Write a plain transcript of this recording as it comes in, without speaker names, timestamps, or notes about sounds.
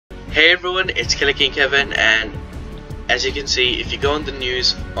Hey everyone, it's KillerKingKevin, and as you can see, if you go on the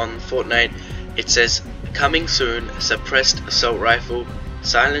news on Fortnite, it says coming soon, suppressed assault rifle,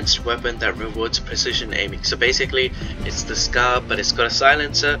 silenced weapon that rewards precision aiming. So basically it's the SCAR, but it's got a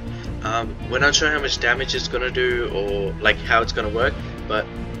silencer. We're not sure how much damage it's gonna do or like how it's gonna work, but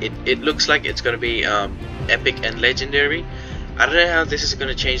it looks like it's gonna be epic and legendary. I don't know how this is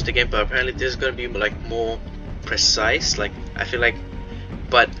gonna change the game, but apparently this is gonna be like more precise. Like I feel like,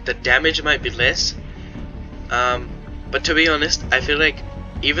 but the damage might be less. But to be honest, I feel like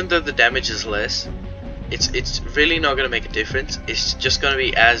even though the damage is less, it's really not gonna make a difference. It's just gonna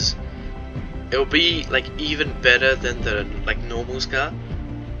be it'll be like even better than the like normal SCAR.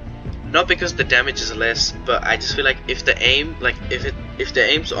 Not because the damage is less, but I just feel like if the aim, like if the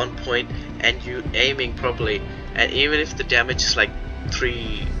aim's on point and you aiming properly, and even if the damage is like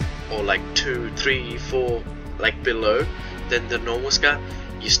 3 or like 2, 3, 4 like below than the normal SCAR,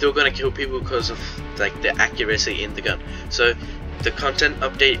 you're still gonna kill people because of like the accuracy in the gun. So the content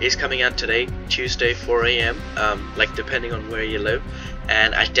update is coming out today, Tuesday 4 AM, like depending on where you live,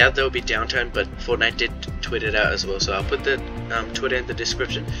 and I doubt there will be downtime, but Fortnite did tweet it out as well, so I'll put the Twitter in the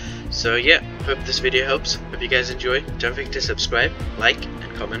description. So yeah, hope this video helps. Hope you guys enjoy. Don't forget to subscribe, like,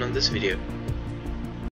 and comment on this video.